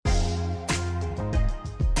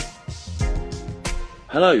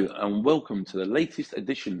Hello and welcome to the latest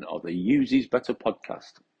edition of the Use Is Better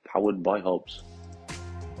podcast, powered by Hobbs.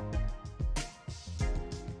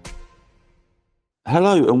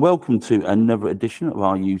 Hello and welcome to another edition of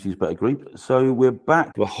our Use Is Better group. So we're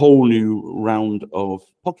back to a whole new round of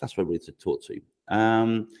podcasts we're ready to talk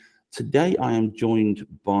to. Today I am joined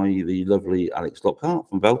by the lovely Alex Lockhart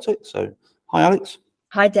from Veltec. So hi Alex.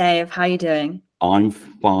 Hi Dave, how are you doing? I'm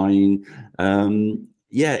fine.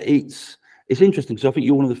 It's interesting because I think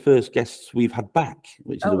you're one of the first guests we've had back,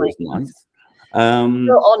 which is always nice.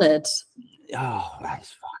 You're honoured. Oh,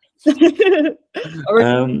 that's fine.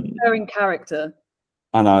 A in character.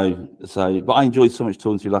 I know. So, but I enjoyed so much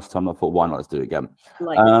talking to you last time. I thought, why not? Let's do it again.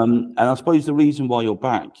 And I suppose the reason why you're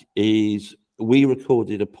back is we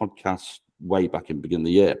recorded a podcast way back in the beginning of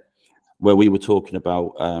the year where we were talking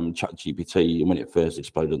about ChatGPT and when it first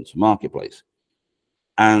exploded into the marketplace.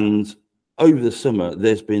 And over the summer,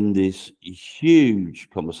 there's been this huge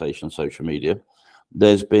conversation on social media.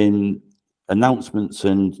 There's been announcements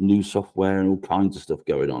and new software and all kinds of stuff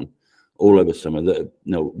going on all over summer that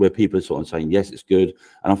where people are sort of saying yes, it's good,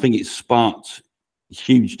 and I think it's sparked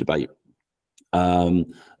huge debate.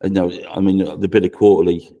 The Bit of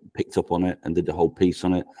Quarterly picked up on it and did the whole piece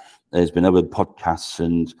on it. There's been other podcasts,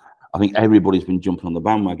 and I think everybody's been jumping on the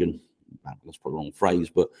bandwagon. That's probably the wrong phrase,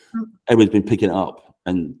 but everybody's been picking it up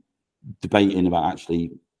and debating about actually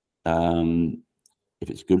if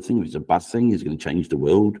it's a good thing, if it's a bad thing, is it going to change the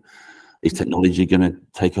world? Is technology going to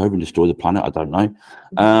take over and destroy the planet? I don't know.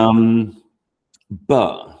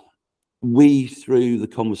 But we threw the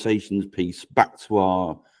conversations piece back to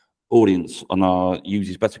our audience on our Use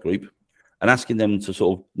Is Better group and asking them to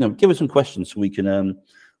sort of give us some questions so we can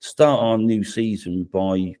start our new season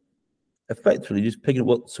by effectively just picking up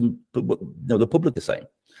what the public are saying.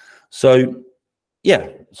 So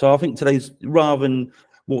I think today's, rather than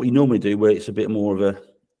what we normally do, where it's a bit more of a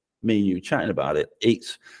me and you chatting about it,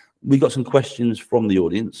 we got some questions from the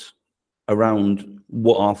audience around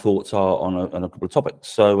what our thoughts are on a couple of topics.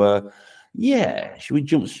 So, should we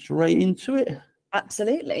jump straight into it?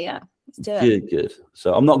 Absolutely, yeah. Let's do it. Good.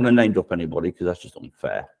 So I'm not going to name drop anybody because that's just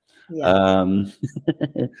unfair. Yeah.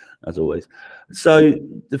 As always. So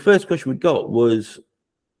the first question we got was,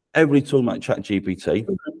 everybody talking about ChatGPT.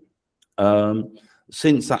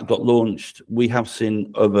 Since that got launched, we have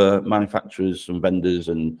seen other manufacturers and vendors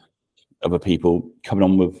and other people coming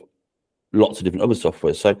on with lots of different other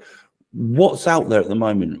software. So what's out there at the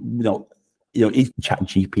moment? Is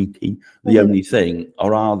ChatGPT the only thing,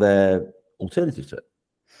 or are there alternatives to it?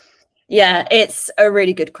 Yeah, it's a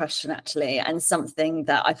really good question, actually, and something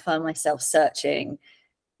that I find myself searching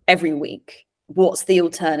every week. What's the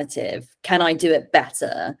alternative? Can I do it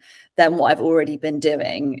better than what I've already been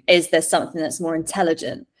doing? Is there something that's more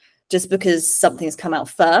intelligent? Just because something's come out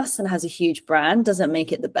first and has a huge brand doesn't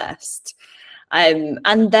make it the best.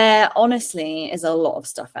 And there honestly is a lot of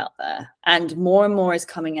stuff out there, and more is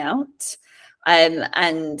coming out.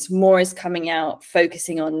 And more is coming out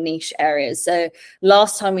focusing on niche areas. So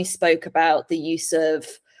last time we spoke about the use of,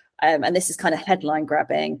 and this is kind of headline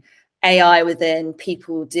grabbing, AI within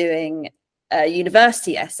people doing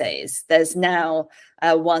university essays. There's now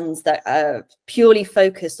ones that are purely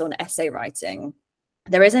focused on essay writing.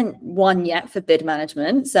 There isn't one yet for bid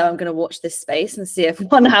management, so I'm going to watch this space and see if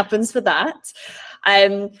one happens for that.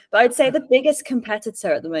 But I'd say the biggest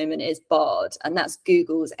competitor at the moment is Bard, and that's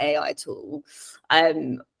Google's AI tool.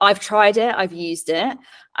 I've tried it, I've used it.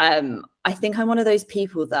 I think I'm one of those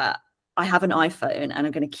people that I have an iPhone and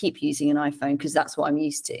I'm going to keep using an iPhone because that's what I'm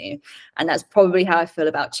used to. And that's probably how I feel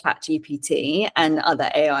about ChatGPT and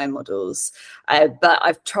other AI models. But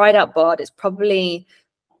I've tried out Bard. It's probably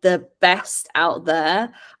the best out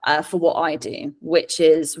there for what I do, which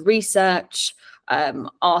is research,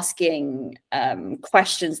 asking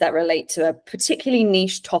questions that relate to a particularly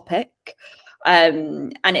niche topic.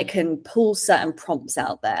 And it can pull certain prompts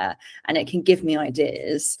out there and it can give me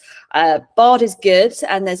ideas. Bard is good.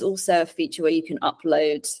 And there's also a feature where you can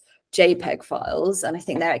upload JPEG files. And I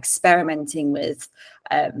think they're experimenting with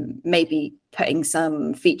maybe putting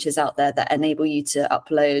some features out there that enable you to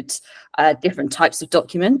upload different types of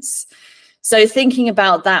documents. So thinking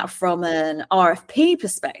about that from an RFP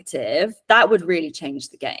perspective, that would really change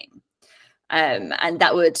the game. And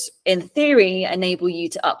that would, in theory, enable you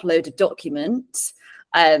to upload a document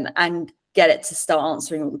and get it to start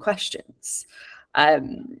answering all the questions.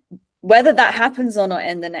 Whether that happens or not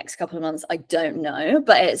in the next couple of months, I don't know,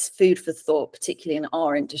 but it's food for thought, particularly in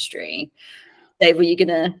our industry. Dave,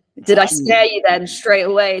 did I scare you then straight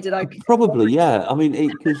away? Probably, yeah.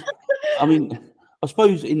 I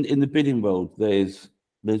suppose in the bidding world, there's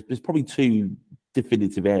probably two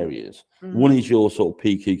definitive areas. Mm. One is your sort of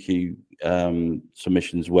PQQ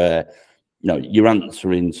submissions where, you're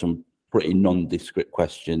answering some pretty nondescript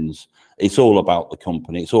questions. It's all about the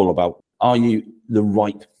company. It's all about, are you the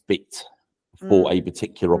right fit for a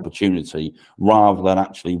particular opportunity, rather than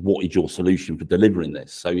actually what is your solution for delivering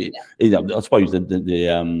this. So, I suppose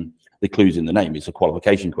the clue's in the name. It's a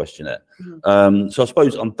qualification questionnaire. So I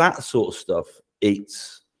suppose on that sort of stuff,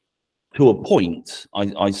 it's to a point.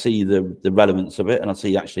 I see the relevance of it, and I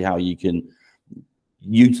see actually how you can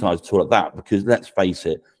utilize a tool like that, because let's face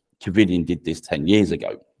it, Covidian did this 10 years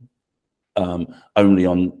ago. Only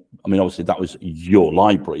on, obviously that was your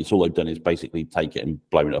library. So all they've done is basically take it and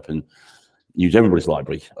blow it up and use everybody's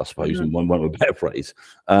library, I suppose, in one of a better phrase.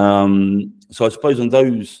 So I suppose on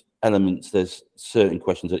those elements, there's certain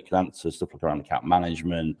questions that it can answer, stuff like around account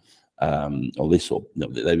management, or this sort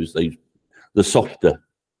of, the softer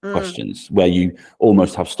questions where you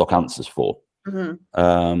almost have stock answers for. So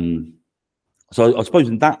I suppose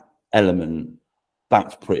in that element,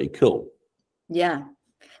 that's pretty cool. Yeah,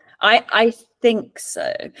 I think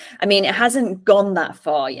so. It hasn't gone that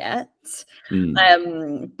far yet,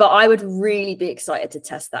 but I would really be excited to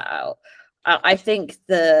test that out. I think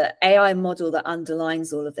the AI model that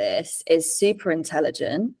underlines all of this is super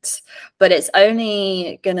intelligent, but it's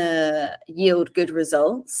only going to yield good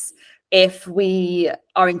results if we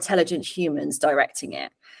are intelligent humans directing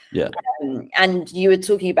it. Yeah. And you were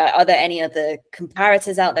talking about, are there any other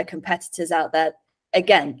comparators out there, competitors out there?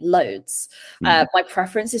 Again, loads. My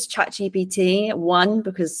preference is ChatGPT, one,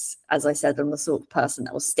 because as I said, I'm the sort of person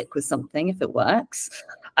that will stick with something if it works.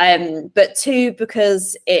 But two,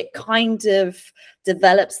 because it kind of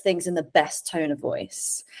develops things in the best tone of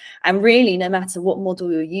voice. And really, no matter what model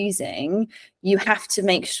you're using, you have to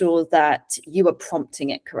make sure that you are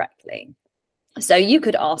prompting it correctly. So you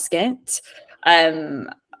could ask it,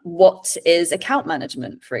 what is account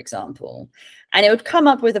management, for example, and it would come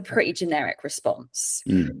up with a pretty generic response.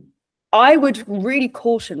 I would really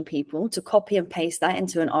caution people to copy and paste that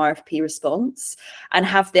into an RFP response and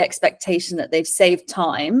have the expectation that they've saved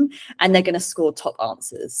time and they're going to score top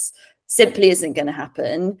answers. Simply isn't going to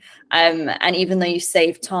happen. And even though you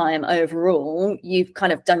save time overall, you've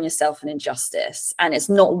kind of done yourself an injustice, and it's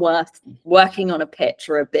not worth working on a pitch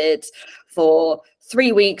or a bid for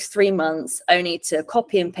 3 weeks, 3 months, only to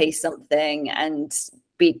copy and paste something and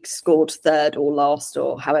be scored third or last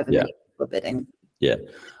or however many people are bidding. Yeah,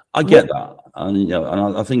 I get that. And,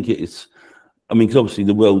 and I think it's, because obviously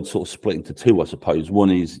the world's sort of split into two, I suppose.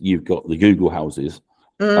 One is you've got the Google houses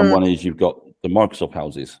and one is you've got the Microsoft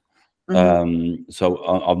houses. So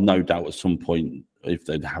I've no doubt at some point, if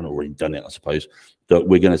they haven't already done it, I suppose, that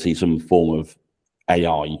we're going to see some form of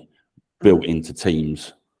AI built into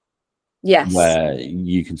Teams. Yes. Where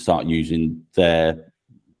you can start using their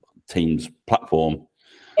Teams platform.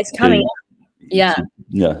 It's coming out.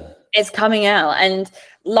 It's coming out. And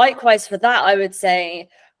likewise for that, I would say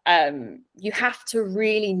you have to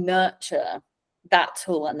really nurture that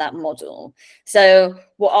tool and that model. So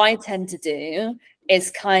what I tend to do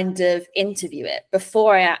is kind of interview it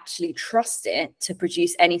before I actually trust it to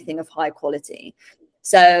produce anything of high quality.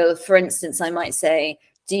 So for instance, I might say,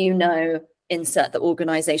 do you know, insert the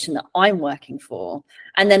organization that I'm working for,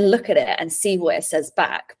 and then look at it and see what it says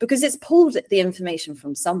back, because it's pulled the information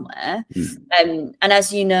from somewhere. And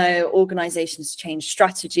as you know, organizations change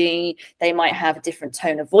strategy. They might have a different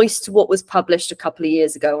tone of voice to what was published a couple of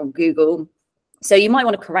years ago on Google. So you might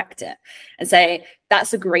want to correct it and say,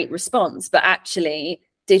 that's a great response, but actually,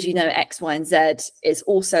 did you know X, Y, and Z is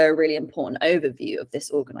also a really important overview of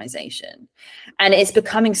this organization? And it's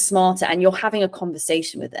becoming smarter, and you're having a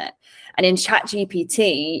conversation with it. And in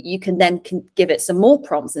ChatGPT, you can then give it some more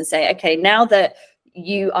prompts and say, okay, now that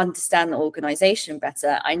you understand the organization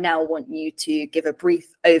better, I now want you to give a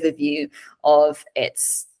brief overview of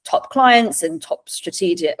its top clients and top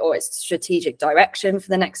strategic, or its strategic direction for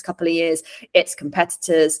the next couple of years, its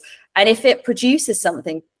competitors. And if it produces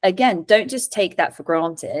something, again, don't just take that for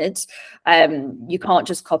granted. You can't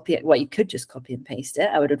just copy it. Well, you could just copy and paste it.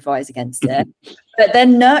 I would advise against it. But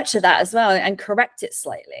then nurture that as well and correct it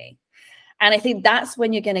slightly. And I think that's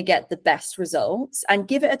when you're going to get the best results, and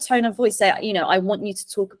give it a tone of voice. Say, I want you to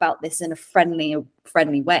talk about this in a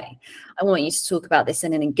friendly way. I want you to talk about this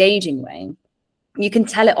in an engaging way. You can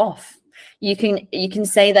tell it off. You can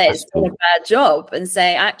say that it's done a bad job and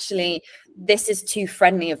say, actually, this is too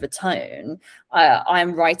friendly of a tone.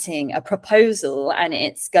 I'm writing a proposal and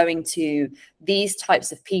it's going to these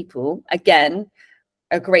types of people. Again,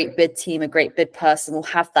 a great bid team, a great bid person will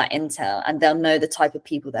have that intel, and they'll know the type of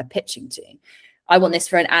people they're pitching to. I want this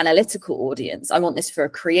for an analytical audience. I want this for a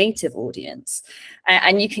creative audience.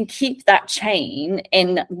 And you can keep that chain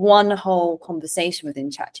in one whole conversation within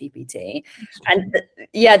ChatGPT. And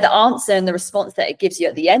the answer and the response that it gives you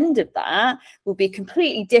at the end of that will be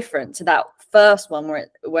completely different to that first one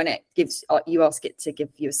when it gives you ask it to give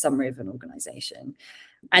you a summary of an organization.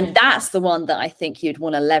 And that's the one that I think you'd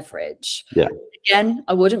want to leverage. Yeah. Again,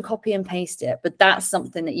 I wouldn't copy and paste it, but that's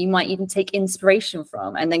something that you might even take inspiration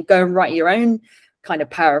from and then go and write your own kind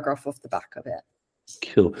of paragraph off the back of it.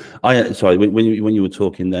 Cool. Sorry, when you were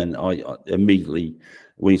talking then, I immediately,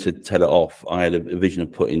 when you said tell it off, I had a vision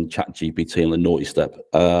of putting ChatGPT on the naughty step.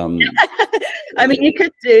 I mean, you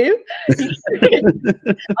could do.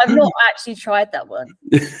 I've not actually tried that one.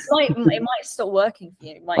 It might stop working for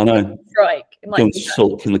you. I know. Strike. It might be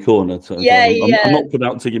sulk in the corner. So I'm not put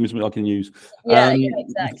out to give me something I can use. Yeah,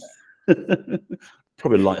 exactly.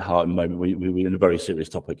 Probably a light-hearted moment. We're in a very serious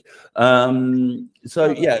topic.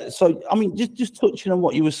 So I mean, just touching on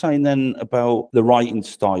what you were saying then about the writing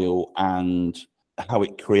style and how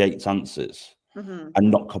it creates answers. Mm-hmm. And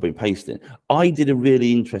not copy and pasting. I did a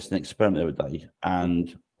really interesting experiment the other day,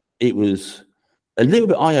 and it was a little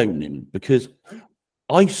bit eye-opening because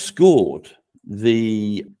I scored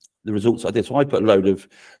the results I did. So I put a load of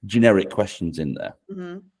generic questions in there,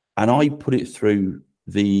 mm-hmm. and I put it through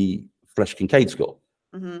the Flesch Kincaid score,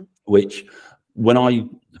 mm-hmm. which when I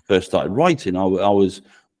first started writing, I was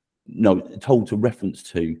told to reference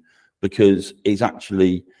to, because it's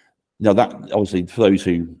actually. Now, that obviously, for those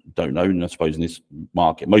who don't know, and I suppose in this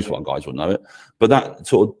market, most of our guys will know it, but that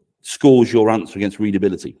sort of scores your answer against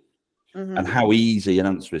readability, mm-hmm. and how easy an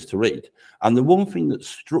answer is to read. And the one thing that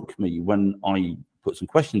struck me when I put some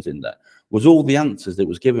questions in there was all the answers that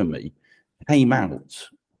was given me came out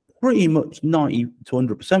pretty much 90 to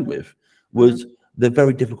 100% with was mm-hmm. they're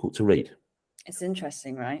very difficult to read. It's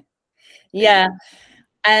interesting, right? Yeah.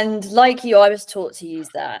 And like you, I was taught to use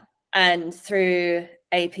that. And through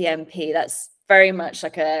APMP, that's very much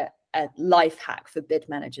like a life hack for bid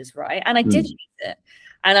managers, right? And I did use it,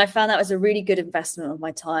 and I found that was a really good investment of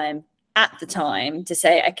my time at the time to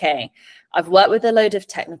say, okay, I've worked with a load of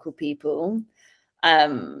technical people,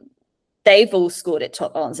 they've all scored at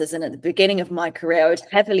top answers, and at the beginning of my career I would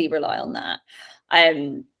heavily rely on that,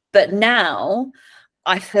 but now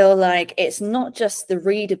I feel like it's not just the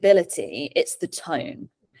readability, it's the tone.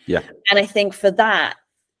 Yeah. And I think for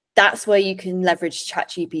that's where you can leverage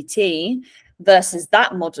ChatGPT versus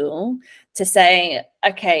that model to say,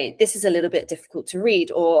 okay, this is a little bit difficult to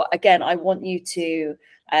read, or again, I want you to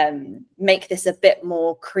make this a bit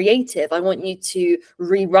more creative. I want you to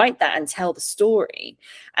rewrite that and tell the story.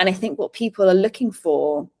 And I think what people are looking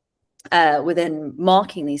for within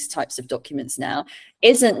marking these types of documents now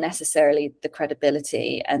isn't necessarily the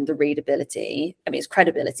credibility and the readability. I mean, it's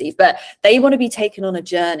credibility, but they want to be taken on a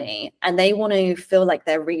journey, and they want to feel like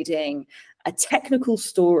they're reading a technical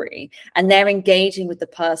story and they're engaging with the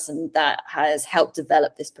person that has helped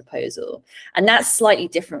develop this proposal. And that's slightly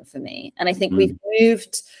different for me. And I think we've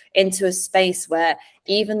moved into a space where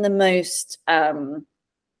even the most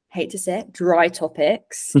hate to say it, dry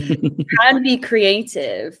topics can be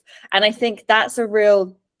creative. And I think that's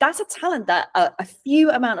a talent that a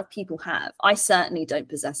few amount of people have. I certainly don't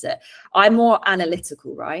possess it. I'm more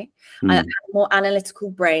analytical, right? I have a more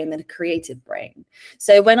analytical brain than a creative brain.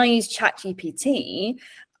 So when I use ChatGPT,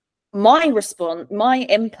 my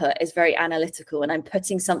input is very analytical, and I'm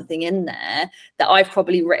putting something in there that I've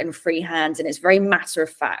probably written freehand, and it's very matter of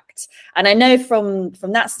fact. And I know from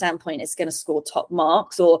that standpoint, it's going to score top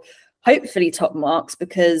marks, or hopefully top marks,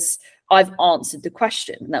 because I've answered the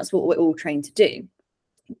question, and that's what we're all trained to do.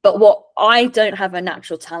 But what I don't have a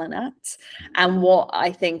natural talent at, and what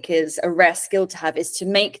I think is a rare skill to have, is to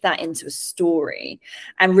make that into a story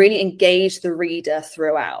and really engage the reader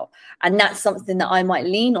throughout. And that's something that I might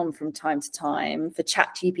lean on from time to time for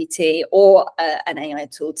ChatGPT or an AI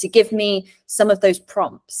tool to give me some of those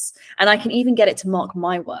prompts. And I can even get it to mark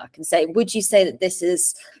my work and say, would you say that this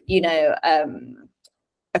is,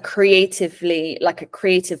 a creative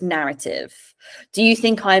narrative? Do you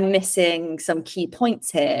think I'm missing some key points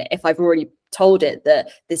here if I've already told it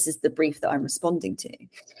that this is the brief that I'm responding to?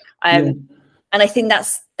 And I think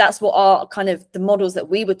that's what our kind of the models that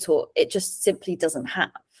we were taught, it just simply doesn't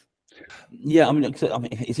have. Yeah, I mean,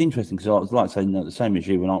 it's interesting because I was like saying the same as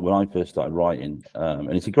you when I first started writing,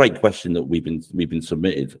 and it's a great question that we've been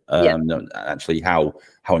submitted. Actually, how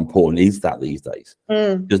important is that these days?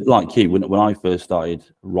 Because like you, when I first started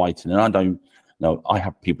writing, and I don't know, I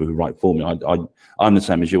have people who write for me. I'm the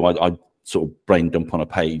same as you. I sort of brain dump on a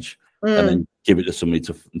page and then give it to somebody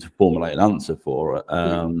to formulate an answer for it.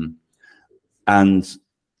 And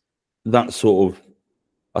that sort of,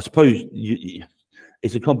 I suppose,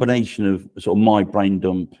 it's a combination of sort of my brain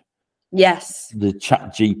dump, Yes. the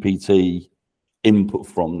ChatGPT input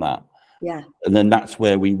from that. Yeah. And then that's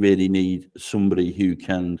where we really need somebody who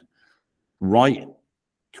can write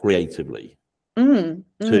creatively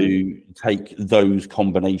to take those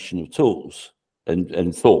combination of tools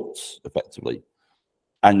and thoughts effectively,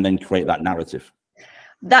 and then create that narrative.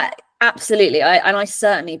 That absolutely, I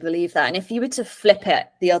certainly believe that. And if you were to flip it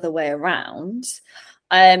the other way around,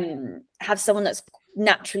 have someone that's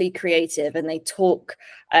naturally creative and they talk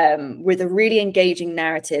with a really engaging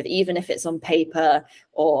narrative, even if it's on paper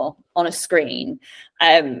or on a screen,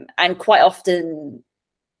 and quite often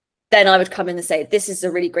then I would come in and say, this is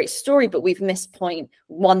a really great story, but we've missed point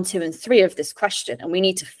 1, 2, and 3 of this question, and we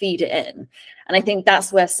need to feed it in. And I think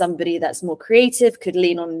that's where somebody that's more creative could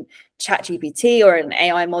lean on ChatGPT or an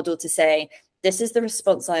AI model to say, this is the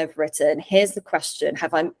response I have written. Here's the question.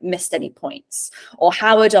 Have I missed any points? Or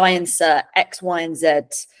how would I insert X, Y, and Z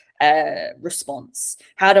response?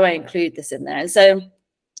 How do I include this in there? And so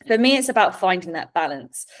for me, it's about finding that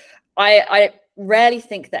balance. I rarely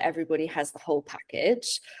think that everybody has the whole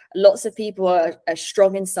package. Lots of people are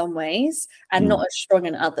strong in some ways and not as strong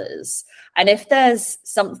in others. And if there's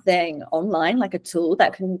something online, like a tool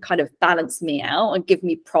that can kind of balance me out and give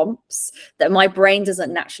me prompts that my brain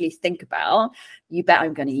doesn't naturally think about, you bet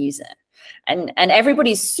I'm going to use it. And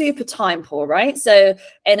everybody's super time poor, right? So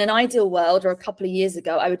in an ideal world, or a couple of years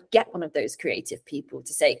ago, I would get one of those creative people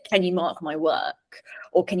to say, can you mark my work?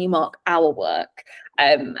 Or can you mark our work?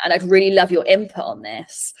 And I'd really love your input on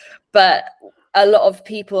this. But a lot of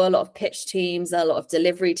people, a lot of pitch teams, a lot of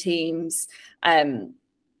delivery teams,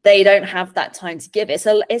 they don't have that time to give it.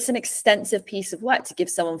 So it's an extensive piece of work to give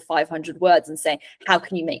someone 500 words and say, how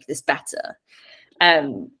can you make this better?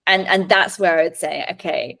 And that's where I'd say,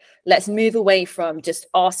 okay, let's move away from just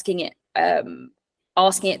asking it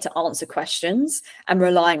to answer questions and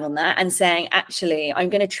relying on that, and saying, actually, I'm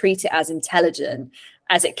going to treat it as intelligent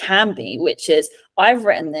as it can be, which is, I've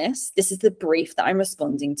written this is the brief that I'm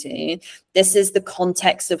responding to, this is the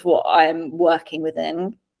context of what I'm working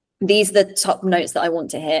within, these are the top notes that I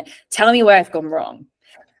want to hear, tell me where I've gone wrong,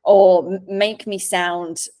 or make me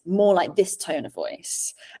sound more like this tone of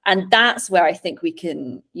voice. And that's where I think we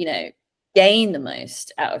can, gain the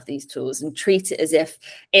most out of these tools and treat it as if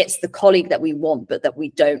it's the colleague that we want, but that we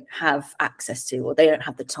don't have access to, or they don't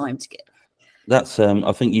have the time to give. That's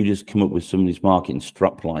I think you just come up with somebody's marketing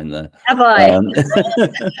strap line there. Have I? I'm going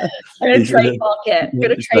to trademark it. I'm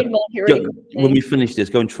going to trademark it really quickly. When we finish this,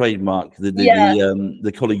 go and trademark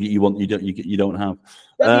the colleague that you want, you don't have.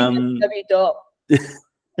 www.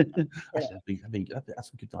 That's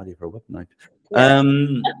a good idea for a website.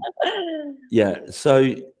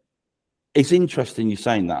 So it's interesting you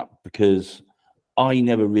saying that, because I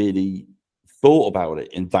never really thought about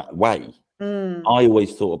it in that way. I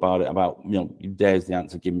always thought about it about, there's the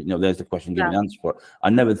answer, give me, there's the question, give me the answer for it. I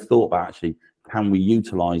never thought about actually, can we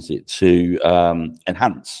utilize it to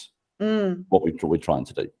enhance what we're trying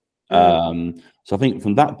to do? So I think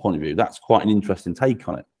from that point of view, that's quite an interesting take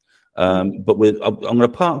on it. But I'm going to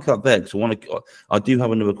park that there, because I do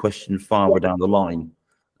have another question farther down the line,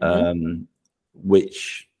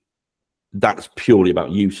 which that's purely about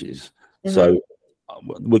uses. So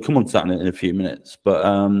we'll come on to that in a few minutes.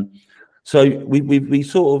 But so we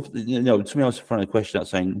sort of, to me, I was throwing a question out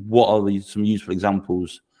saying, what are some useful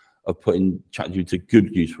examples of putting ChatGPT to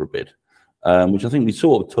good use for a bid, which I think we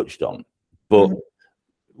sort of touched on. But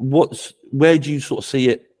where do you sort of see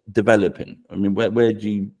it developing? I mean, what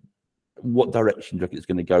direction do you reckon it's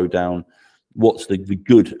going to go down? What's the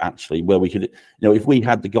good, actually, where we could, if we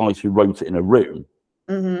had the guys who wrote it in a room,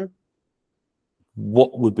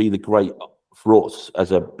 what would be the great for us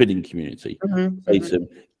as a bidding community? Say to them,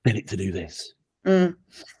 bid it to do this.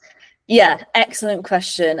 Yeah, excellent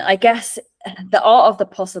question. I guess the art of the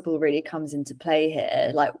possible really comes into play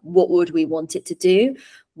here. Like, what would we want it to do?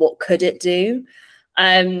 What could it do?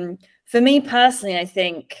 For me personally, I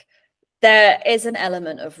think there is an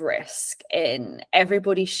element of risk in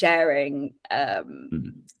everybody sharing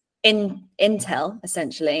in intel,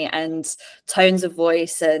 essentially, and tones of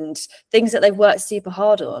voice and things that they've worked super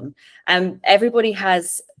hard on. Everybody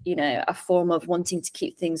has, a form of wanting to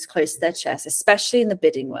keep things close to their chest, especially in the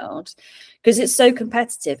bidding world, because it's so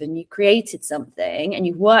competitive and you created something and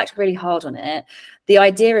you've worked really hard on it. The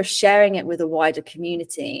idea of sharing it with a wider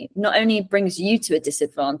community not only brings you to a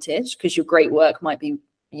disadvantage, because your great work might be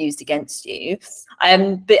used against you,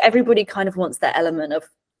 but everybody kind of wants that element of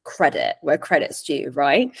credit where credit's due,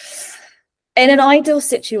 right? In an ideal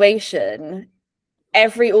situation,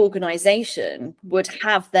 every organization would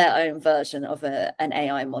have their own version of an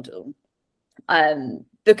AI model,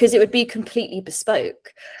 because it would be completely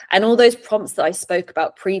bespoke. And all those prompts that I spoke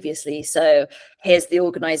about previously, so here's the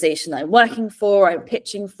organization I'm working for, I'm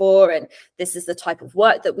pitching for, and this is the type of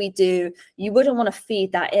work that we do, you wouldn't want to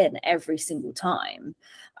feed that in every single time.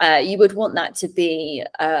 You would want that to be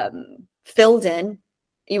filled in.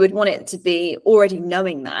 You would want it to be already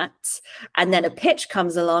knowing that. And then a pitch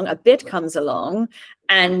comes along, a bid comes along,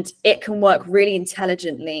 and it can work really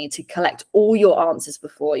intelligently to collect all your answers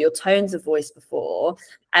before, your tones of voice before,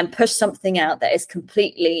 and push something out that is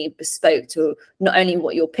completely bespoke to not only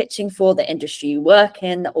what you're pitching for, the industry you work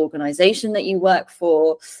in, the organization that you work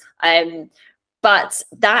for. But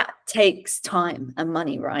that takes time and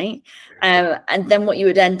money, right? And then what you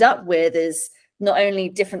would end up with is not only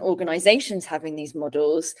different organizations having these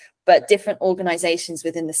models, but different organizations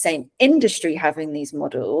within the same industry having these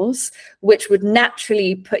models, which would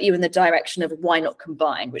naturally put you in the direction of why not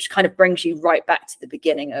combine, which kind of brings you right back to the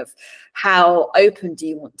beginning of how open do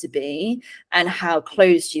you want to be and how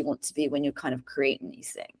closed do you want to be when you're kind of creating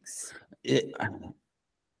these things.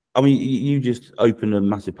 I mean, you just opened a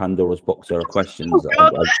massive Pandora's box there of questions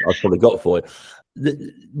that I've probably got for you.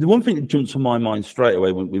 The one thing that jumped to my mind straight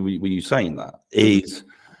away when you saying that is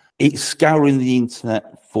it's scouring the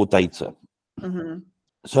internet for data. Mm-hmm.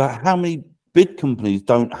 So how many big companies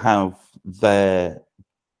don't have their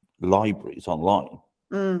libraries online?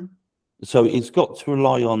 Mm. So it's got to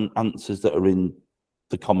rely on answers that are in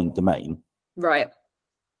the common domain. Right.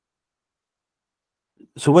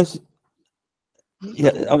 So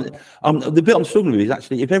the bit I'm struggling with is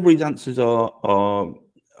actually if everybody's answers are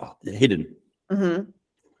hidden, mm-hmm.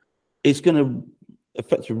 it's going to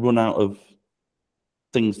effectively run out of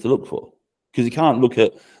things to look for, because you can't look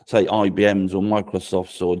at, say, IBM's or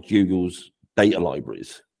Microsoft's or Google's data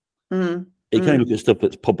libraries. Mm-hmm. It can only look at stuff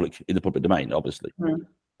that's public in the public domain, obviously.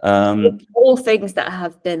 Mm-hmm. All things that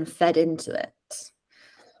have been fed into it.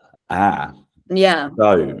 Yeah.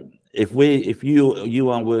 So if you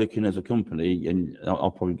are working as a company, and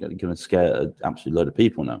I'm probably going to scare an absolute load of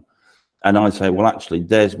people now, and I say, well, actually,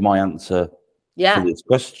 there's my answer to this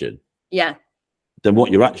question. Yeah. Then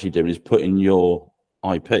what you're actually doing is putting your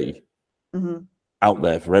IP out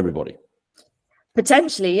there for everybody.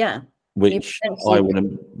 Potentially, yeah. Which I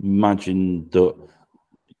would imagine that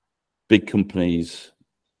big companies,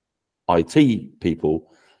 IT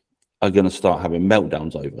people, are going to start having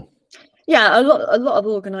meltdowns over. Yeah, a lot of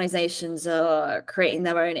organizations are creating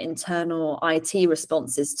their own internal IT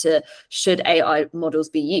responses to should AI models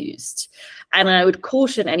be used. And I would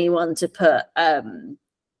caution anyone to put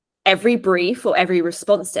every brief or every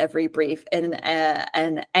response to every brief in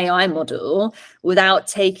an AI model without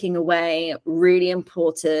taking away really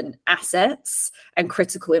important assets and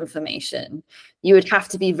critical information. You would have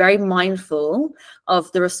to be very mindful of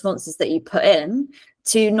the responses that you put in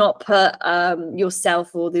to not put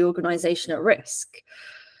yourself or the organization at risk.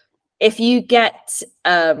 If you get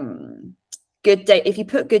good data, if you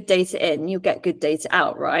put good data in, you'll get good data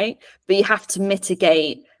out, right? But you have to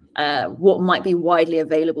mitigate what might be widely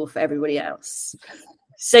available for everybody else.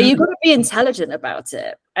 So you've got to be intelligent about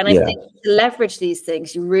it. And I think to leverage these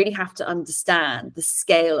things, you really have to understand the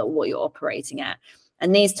scale of what you're operating at.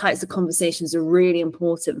 And these types of conversations are really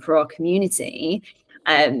important for our community,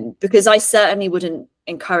 because I certainly wouldn't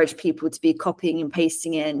encourage people to be copying and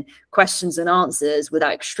pasting in questions and answers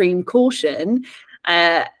without extreme caution.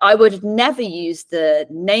 I would never use the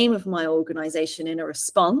name of my organization in a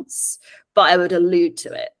response, but I would allude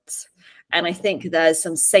to it. And I think there's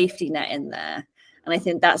some safety net in there. And I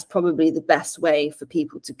think that's probably the best way for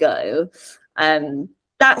people to go.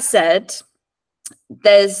 That said,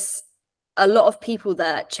 there's a lot of people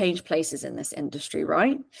that change places in this industry,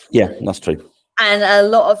 right? Yeah, that's true. And a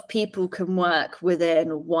lot of people can work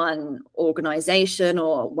within one organization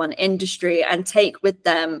or one industry and take with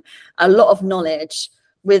them a lot of knowledge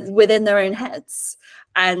within their own heads.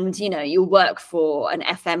 And, you know, you'll work for an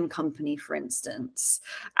FM company, for instance,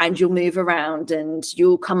 and you'll move around and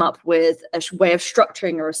you'll come up with a way of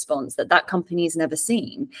structuring a response that company's never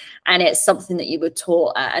seen. And it's something that you were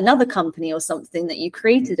taught at another company or something that you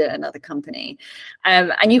created at another company.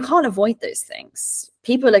 And you can't avoid those things.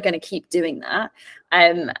 People are going to keep doing that.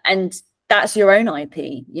 And that's your own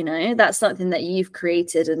IP, you know, that's something that you've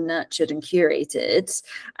created and nurtured and curated,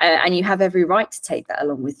 and you have every right to take that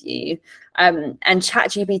along with you. And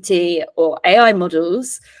ChatGPT or AI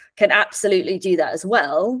models can absolutely do that as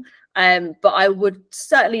well. But I would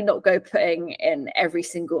certainly not go putting in every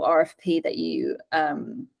single RFP that you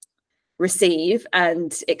receive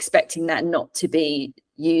and expecting that not to be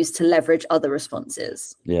used to leverage other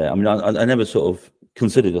responses. Yeah, I mean, I never sort of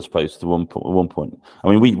considered, I suppose, to one point. I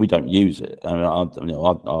mean, we don't use it. I mean,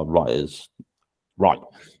 our writers write,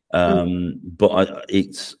 but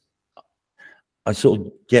I sort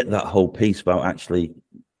of get that whole piece about actually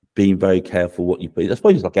being very careful what you put. I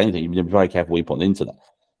suppose it's like anything, you're very careful what you put on the internet.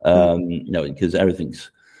 Because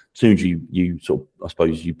everything's, as soon as you sort of, I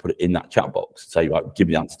suppose, you put it in that chat box, say, right, give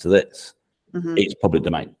me the answer to this, it's public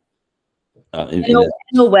domain. In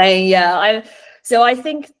a way, yeah. So I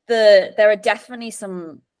think there are definitely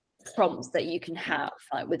some prompts that you can have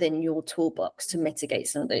like within your toolbox to mitigate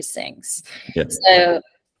some of those things. Yeah. So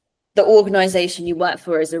the organization you work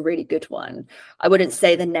for is a really good one. I wouldn't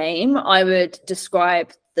say the name. I would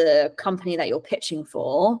describe the company that you're pitching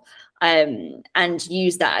for, and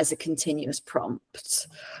use that as a continuous prompt.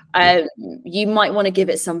 You might want to give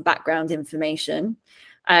it some background information.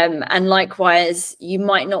 And likewise, you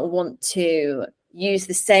might not want to use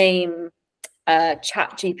the same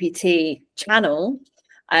ChatGPT channel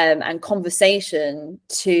and conversation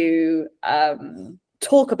to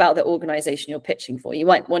talk about the organization you're pitching for. You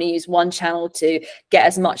might want to use one channel to get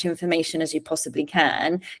as much information as you possibly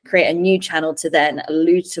can, create a new channel to then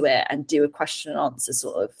allude to it and do a question and answer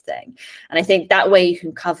sort of thing. And I think that way you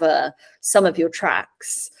can cover some of your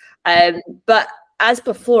tracks. But as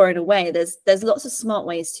before, in a way, there's lots of smart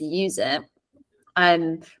ways to use it.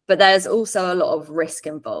 But there's also a lot of risk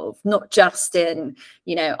involved, not just in,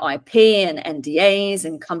 IP and NDAs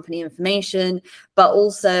and company information, but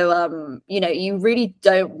also, you really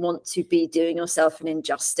don't want to be doing yourself an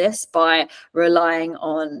injustice by relying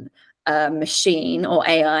on a machine or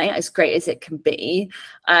AI, as great as it can be,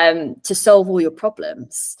 to solve all your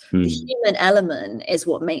problems. The human element is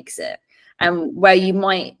what makes it. And where you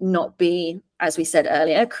might not be, as we said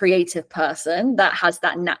earlier, a creative person that has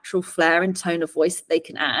that natural flair and tone of voice that they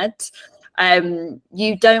can add,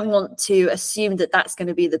 you don't want to assume that that's going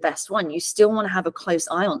to be the best one. You still want to have a close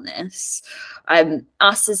eye on this.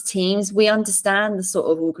 Us as teams, we understand the sort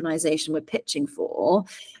of organization we're pitching for.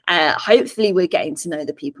 Hopefully we're getting to know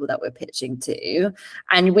the people that we're pitching to,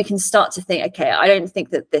 and we can start to think, okay, I don't think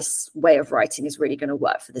that this way of writing is really going to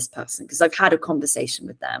work for this person because I've had a conversation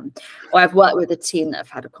with them, or I've worked with a team that have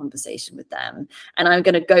had a conversation with them, and I'm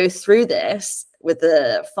going to go through this with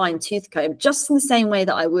a fine-tooth comb, just in the same way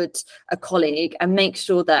that I would a colleague, and make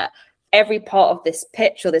sure that every part of this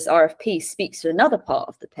pitch or this RFP speaks to another part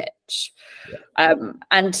of the pitch.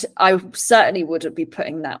 And I certainly wouldn't be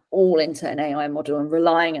putting that all into an AI model and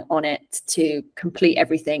relying on it to complete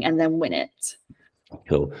everything and then win it.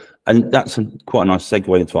 Cool. And that's quite a nice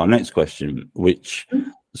segue into our next question, which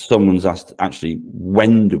someone's asked, actually,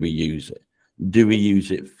 when do we use it? Do we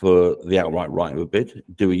use it for the outright writing of a bid?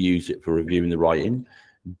 Do we use it for reviewing the writing?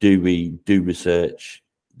 Do we do research,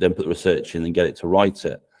 then put the research in and get it to write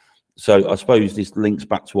it? So I suppose this links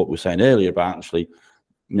back to what we were saying earlier about actually,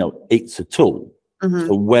 it's a tool.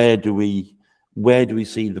 So where do we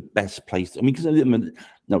see the best place? I mean, because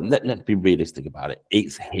let's be realistic about it.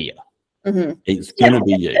 It's here. It's going to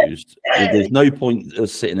be used. There's no point of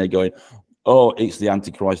sitting there going, oh, it's the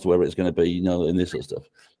Antichrist, wherever it's going to be, and this sort of stuff.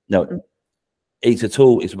 No, it's a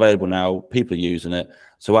tool. It's available now. People are using it.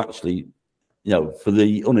 So actually, for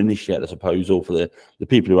the uninitiated, I suppose, or for the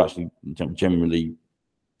people who actually generally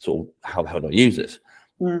sort of how do I use this?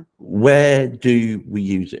 Where do we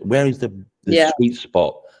use it? Where is the sweet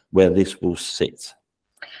spot where this will sit?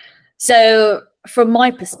 So from my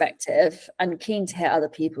perspective, I'm keen to hear other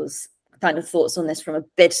people's kind of thoughts on this from a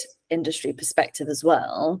bid industry perspective as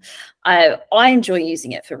well. I enjoy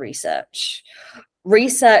using it for research.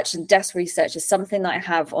 Research and desk research is something that I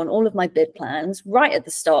have on all of my bid plans right at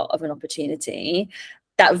the start of an opportunity.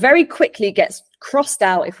 That very quickly gets crossed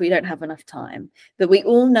out if we don't have enough time. But we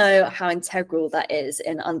all know how integral that is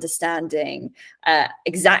in understanding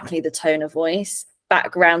exactly the tone of voice,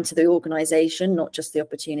 background to the organization, not just the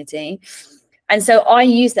opportunity. And so I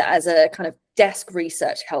use that as a kind of desk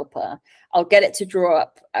research helper. I'll get it to draw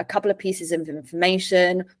up a couple of pieces of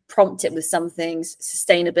information, prompt it with some things.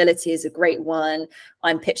 Sustainability is a great one.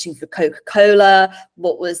 I'm pitching for Coca-Cola.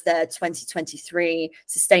 What was their 2023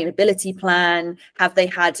 sustainability plan? Have they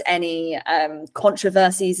had any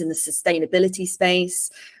controversies in the sustainability space?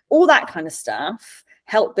 All that kind of stuff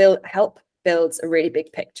builds a really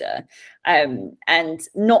big picture. And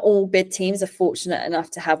not all bid teams are fortunate enough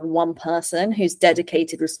to have one person whose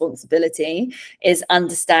dedicated responsibility is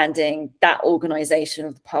understanding that organization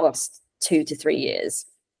of the past 2 to 3 years.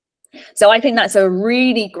 So I think that's a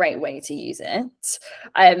really great way to use it.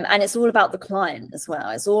 And it's all about the client as well.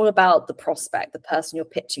 It's all about the prospect, the person you're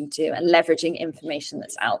pitching to, and leveraging information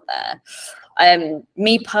that's out there.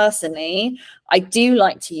 Me personally, I do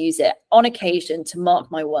like to use it on occasion to mark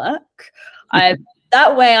my work.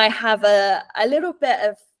 That way I have a little bit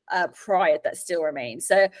of pride that still remains.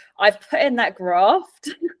 So I've put in that graft.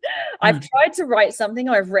 I've tried to write something,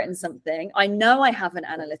 or I've written something. I know I have an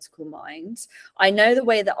analytical mind. I know the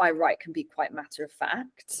way that I write can be quite matter of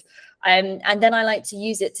fact. And then I like to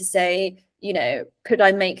use it to say, you know, could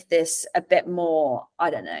I make this a bit more, I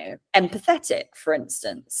don't know, empathetic, for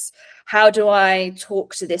instance? How do I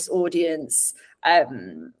talk to this audience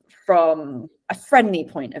from a friendly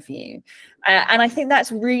point of view? And I think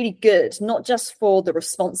that's really good, not just for the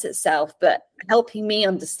response itself, but helping me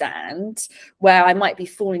understand where I might be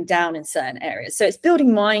falling down in certain areas. So it's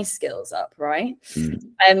building my skills up, right?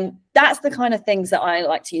 And that's the kind of things that I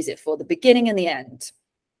like to use it for, the beginning and the end.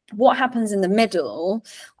 What happens in the middle,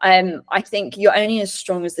 I think you're only as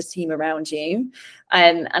strong as the team around you.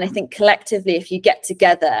 And I think collectively, if you get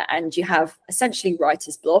together and you have essentially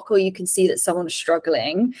writer's block, or you can see that someone is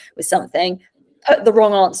struggling with something, put the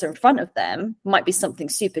wrong answer in front of them, might be something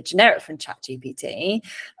super generic from ChatGPT,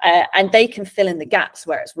 and they can fill in the gaps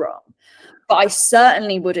where it's wrong. But I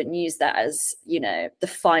certainly wouldn't use that as, you know, the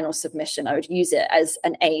final submission. I would use it as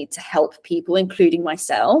an aid to help people, including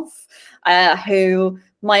myself, who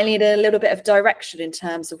might need a little bit of direction in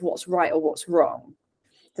terms of what's right or what's wrong.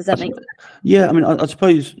 Does that make sense? Yeah, I mean, I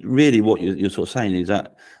suppose really what you're sort of saying is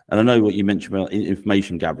that, and I know what you mentioned about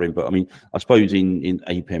information gathering, but I mean, I suppose in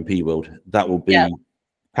APNP world, that will be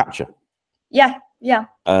capture. Yeah.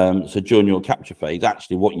 So during your capture phase,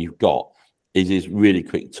 actually what you've got is this really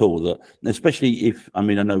quick tool that, especially if, I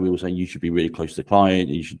mean, I know we were saying you should be really close to the client,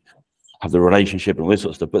 you should have the relationship and all this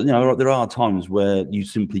sort of stuff, but you know, there are times where you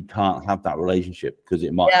simply can't have that relationship because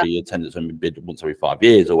it might be a tender that's only bid once every 5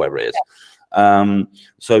 years or whatever it is.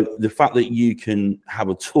 So the fact that you can have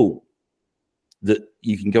a tool that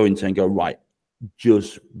you can go into and go, right,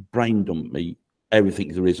 just brain dump me everything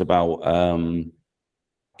there is about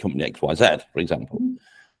company XYZ, for example,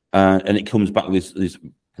 and it comes back with this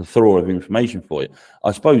plethora of information for you.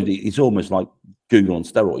 I suppose it's almost like Google on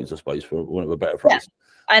steroids, I suppose, for one of a better phrase.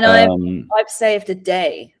 And I've saved a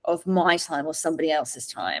day of my time or somebody else's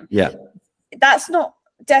time. Yeah. That's not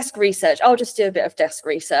desk research. I'll just do a bit of desk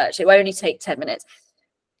research. It will only take 10 minutes.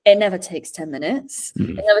 It never takes 10 minutes.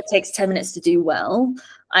 It never takes 10 minutes to do well.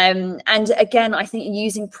 And again, I think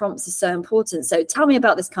using prompts is so important. So tell me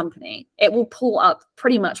about this company. It will pull up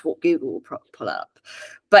pretty much what Google will pull up.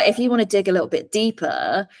 But if you want to dig a little bit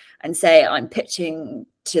deeper and say, I'm pitching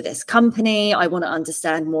to this company, I want to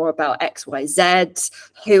understand more about XYZ,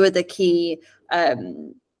 who are the key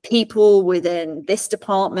people within this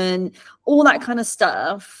department, all that kind of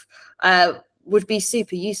stuff would be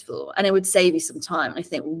super useful, and it would save you some time. I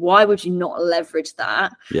think, why would you not leverage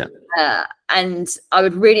that? Yeah. And I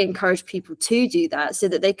would really encourage people to do that so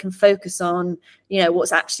that they can focus on, you know,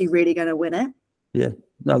 what's actually really going to win it. Yeah,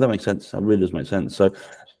 no, that makes sense. That really does make sense. So,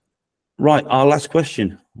 right, our last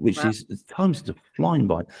question, which is, time seems to flying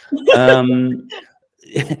by.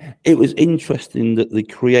 It was interesting that the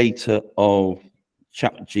creator of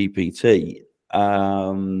ChatGPT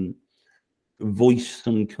voiced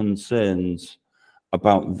some concerns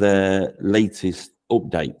about their latest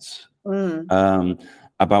updates,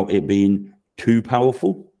 about it being too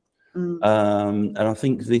powerful. And I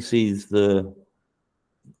think this is the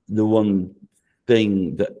one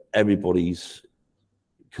thing that everybody's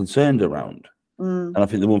concerned around. And I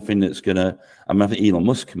think the one thing that's gonna, I mean, I think Elon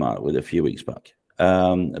Musk came out with a few weeks back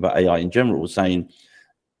about AI in general, saying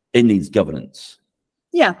it needs governance.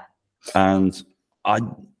 Yeah. And I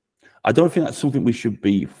don't think that's something we should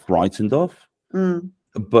be frightened of,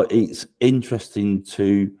 but it's interesting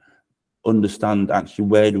to understand actually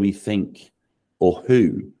where do we think, or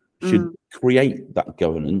who should create that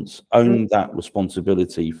governance, own that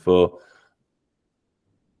responsibility for,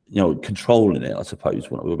 you know, controlling it, I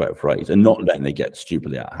suppose, one of a better phrase, and not letting it get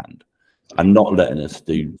stupidly out of hand, and not letting us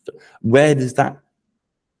do. Where does that,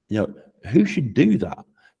 you know, who should do that?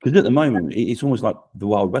 Because at the moment, it's almost like the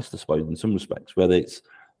Wild West, I suppose, in some respects, whether it's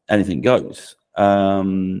anything goes. So,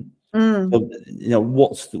 you know,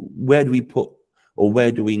 where do we put, or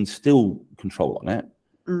where do we instill control on it?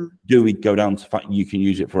 Do we go down to the fact you can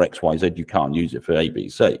use it for X, Y, Z, you can't use it for A, B,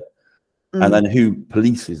 C? And then who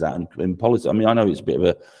polices that and policy? I mean, I know it's a bit of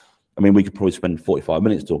a, I mean, we could probably spend 45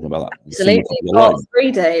 minutes talking about that. Absolutely. Part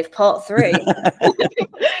 3, Dave, part 3.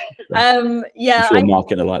 Yeah. I'm sure Mark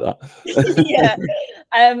gonna like that. Yeah.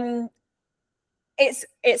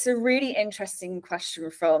 It's a really interesting question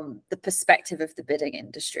from the perspective of the bidding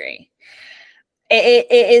industry. It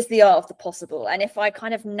is the art of the possible. And if I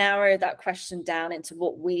kind of narrow that question down into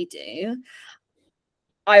what we do,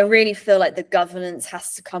 I really feel like the governance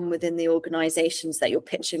has to come within the organizations that you're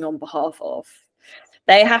pitching on behalf of.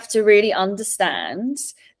 They have to really understand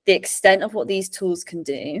the extent of what these tools can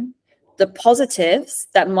do, the positives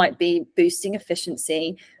that might be boosting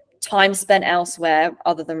efficiency, time spent elsewhere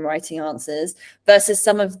other than writing answers, versus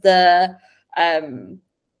some of the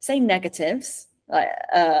say negatives.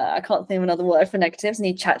 I can't think of another word for negatives. I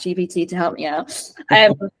need ChatGPT to help me out.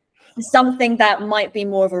 Something that might be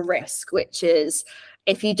more of a risk, which is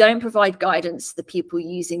if you don't provide guidance to the people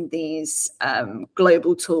using these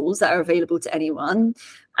global tools that are available to anyone,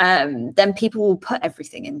 then people will put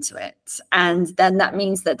everything into it. And then that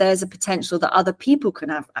means that there's a potential that other people can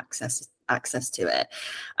have access to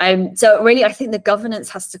it. So really, I think the governance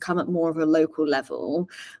has to come at more of a local level.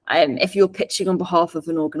 If you're pitching on behalf of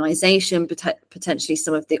an organization, potentially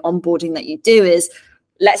some of the onboarding that you do is,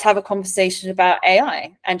 let's have a conversation about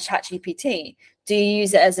AI and ChatGPT. Do you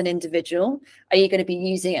use it as an individual? Are you going to be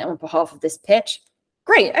using it on behalf of this pitch?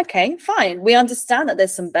 Great. Okay, fine. We understand that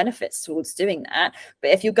there's some benefits towards doing that.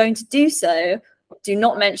 But if you're going to do so, do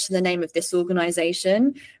not mention the name of this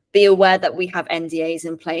organization. Be aware that we have NDAs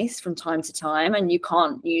in place from time to time, and you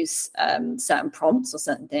can't use certain prompts or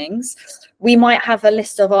certain things. We might have a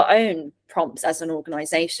list of our own prompts as an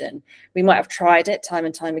organization. We might have tried it time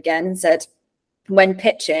and time again and said, when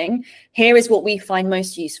pitching, here is what we find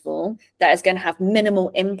most useful that is going to have minimal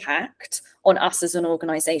impact on us as an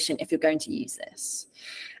organization if you're going to use this.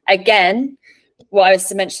 Again, what I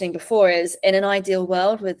was mentioning before is, in an ideal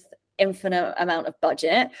world with infinite amount of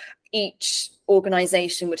budget, each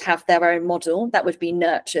organization would have their own model that would be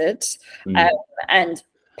nurtured, and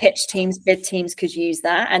pitch teams, bid teams could use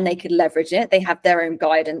that and they could leverage it. They have their own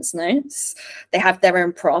guidance notes, they have their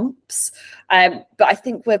own prompts, but I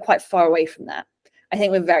think we're quite far away from that. I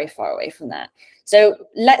think we're very far away from that. So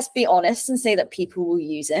let's be honest and say that people will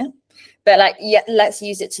use it, but let's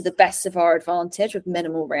use it to the best of our advantage with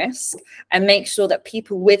minimal risk, and make sure that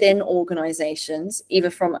people within organizations, either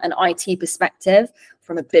from an IT perspective,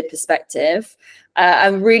 from a bid perspective,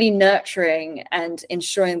 are really nurturing and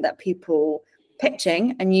ensuring that people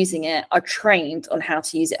pitching and using it are trained on how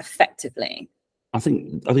to use it effectively. I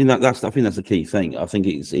think that's the key thing. I think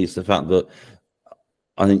it's the fact that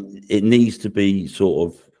I think it needs to be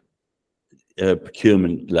sort of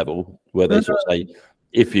procurement level where they sort of say,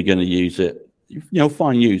 if you're going to use it,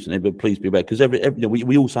 fine using it, but please be aware, because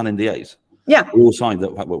we all sign NDAs. Yeah, we all sign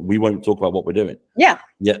that we won't talk about what we're doing. Yeah.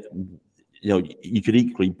 Yet, you could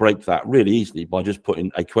equally break that really easily by just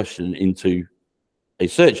putting a question into a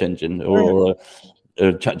search engine or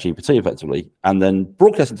a ChatGPT effectively, and then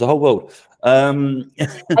broadcast it to the whole world. And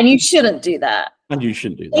you shouldn't do that. And you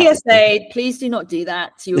shouldn't do that. PSA, please do not do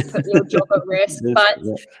that. You will put your job at risk.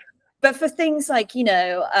 But for things like,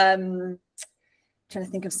 trying to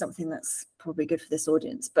think of something that's probably good for this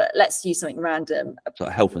audience, but let's use something random.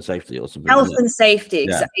 Like health and safety or something. Health and safety,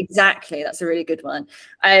 exactly. That's a really good one.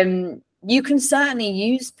 You can certainly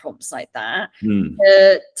use prompts like that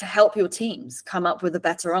to help your teams come up with a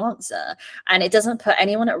better answer. And it doesn't put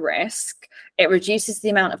anyone at risk. It reduces the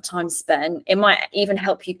amount of time spent. It might even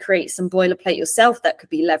help you create some boilerplate yourself that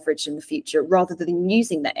could be leveraged in the future rather than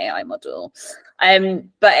using the AI model.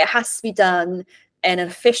 But it has to be done in an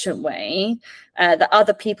efficient way that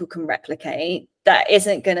other people can replicate, that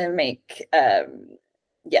isn't going to make...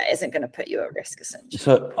 isn't going to put you at risk, essentially.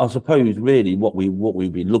 So I suppose really what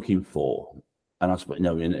we'd be looking for, and I suppose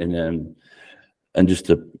and just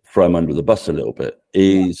to throw them under the bus a little bit,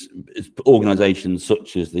 is organisations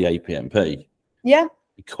such as the APMP,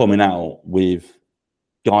 coming out with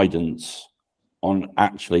guidance on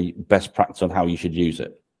actually best practice on how you should use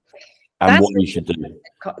it and what you should do.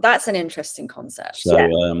 That's an interesting concept. So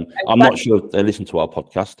I'm not sure if they listen to our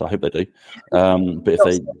podcast. I hope they do. But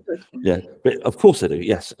if but of course they do.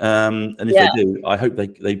 Yes. And if they do, I hope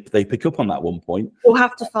they pick up on that one point. We'll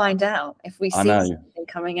have to find out if we see something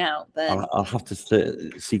coming out. Then I'll have to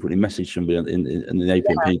secretly message somebody in the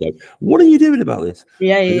APMP. Go, what are you doing about this?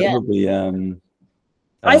 I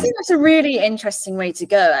think that's a really interesting way to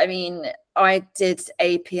go. I mean, I did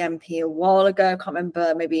APMP a while ago. I can't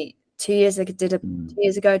remember, maybe 2 years ago. 2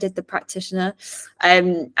 years ago, I did the practitioner,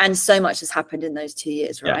 and so much has happened in those 2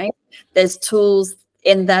 years. Right? There's tools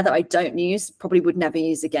in there that I don't use, probably would never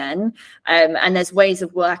use again, and there's ways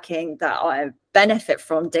of working that I benefit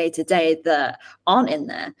from day to day that aren't in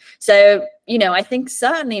there. So I think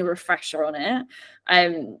certainly a refresher on it.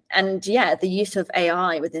 And the use of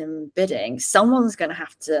AI within bidding, someone's going to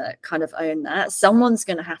have to kind of own that. Someone's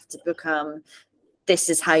going to have to become, this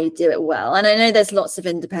is how you do it well. And I know there's lots of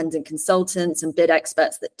independent consultants and bid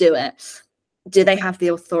experts that do it, do they have the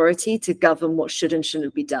authority to govern what should and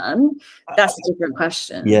shouldn't be done? That's a different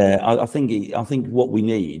question. Yeah, I think what we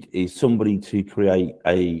need is somebody to create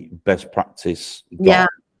a best practice guide,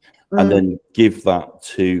 and then give that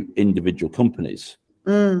to individual companies.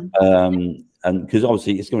 And because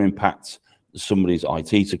obviously it's going to impact somebody's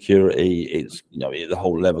IT security. It's, you know, the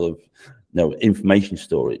whole level of, you know, information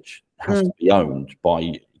storage has to be owned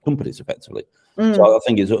by companies effectively. So I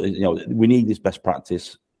think it's, you know, we need this best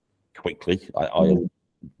practice quickly. You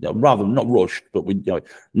know, rather not rushed, but we, you know,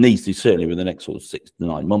 needs to certainly within the next sort of 6 to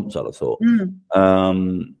 9 months, I'd have thought.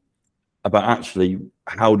 About actually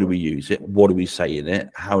how do we use it, what do we say in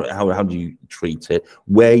it, how do you treat it,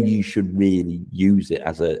 where you should really use it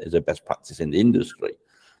as a best practice in the industry,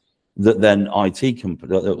 that then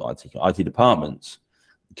IT departments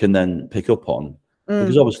can then pick up on,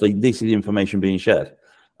 because obviously this is the information being shared,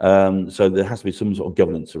 so there has to be some sort of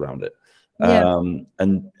governance around it, and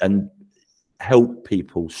help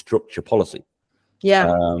people structure policy,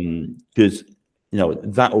 because, you know,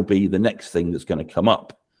 that will be the next thing that's going to come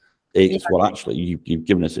up. It's well, actually, you've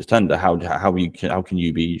given us this tender. How can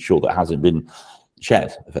you be sure that hasn't been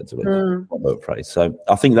shared effectively? Phrase. So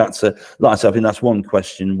I think that's like I said, I think that's one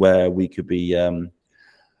question where we could be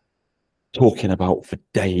talking about for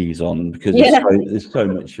days on, because there's so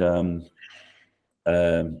much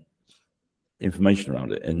information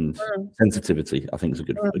around it, and sensitivity, I think, is a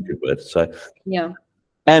good word. So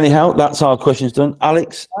anyhow, that's our questions done.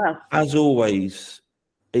 Alex, as always,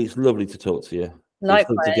 it's lovely to talk to you.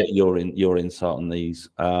 Likewise. To get your insight on these.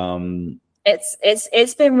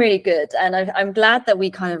 It's been really good, and I'm glad that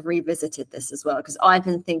we kind of revisited this as well, because I've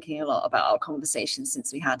been thinking a lot about our conversation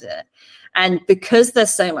since we had it, and because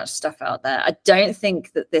there's so much stuff out there, I don't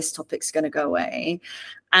think that this topic's going to go away,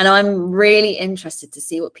 and I'm really interested to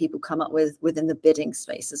see what people come up with within the bidding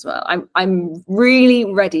space as well. I'm really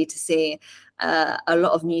ready to see a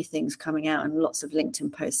lot of new things coming out, and lots of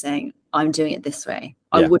LinkedIn posts saying, I'm doing it this way.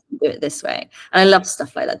 I wouldn't do it this way. And I love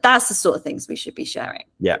stuff like that. That's the sort of things we should be sharing.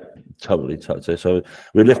 Yeah, totally. So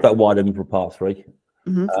we'll lift that wide open for part 3.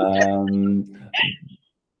 Do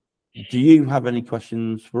you have any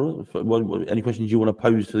questions for us? Any questions you want to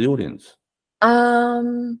pose to the audience? I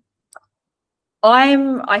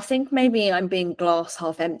think maybe I'm being glass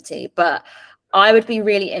half empty, but I would be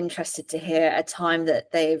really interested to hear a time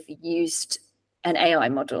that they've used an AI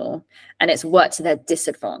model and it's worked to their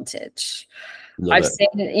disadvantage.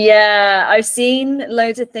 I've seen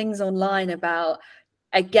loads of things online about,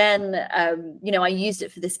 again, you know, I used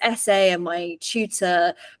it for this essay and my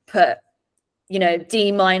tutor put, you know, D-,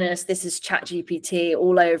 this is ChatGPT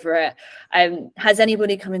all over it. Has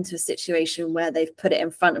anybody come into a situation where they've put it in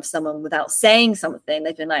front of someone without saying something?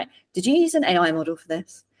 They've been like, did you use an AI model for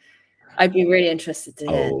this? I'd be really interested to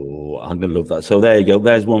hear. Oh, I'm going to love that. So there you go.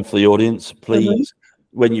 There's one for the audience. Please,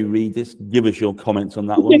 when you read this, give us your comments on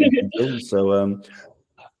that one. So,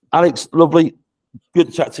 Alex, lovely. Good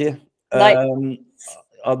to chat to you.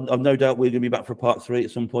 I've no doubt we're going to be back for part 3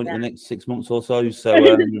 at some point in the next 6 months or so. So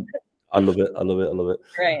I love it.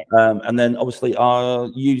 Great. And then obviously our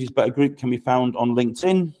Use Is Better group can be found on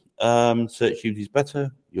LinkedIn. Search Use Is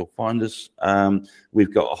Better. You'll find us.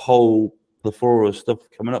 We've got a whole plethora of stuff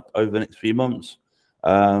coming up over the next few months.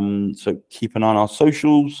 So keep an eye on our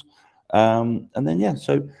socials. And then,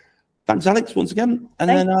 so thanks, Alex, once again. And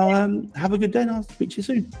then I'll have a good day, and I'll speak to you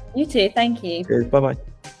soon. You too. Thank you. Cheers. Bye-bye.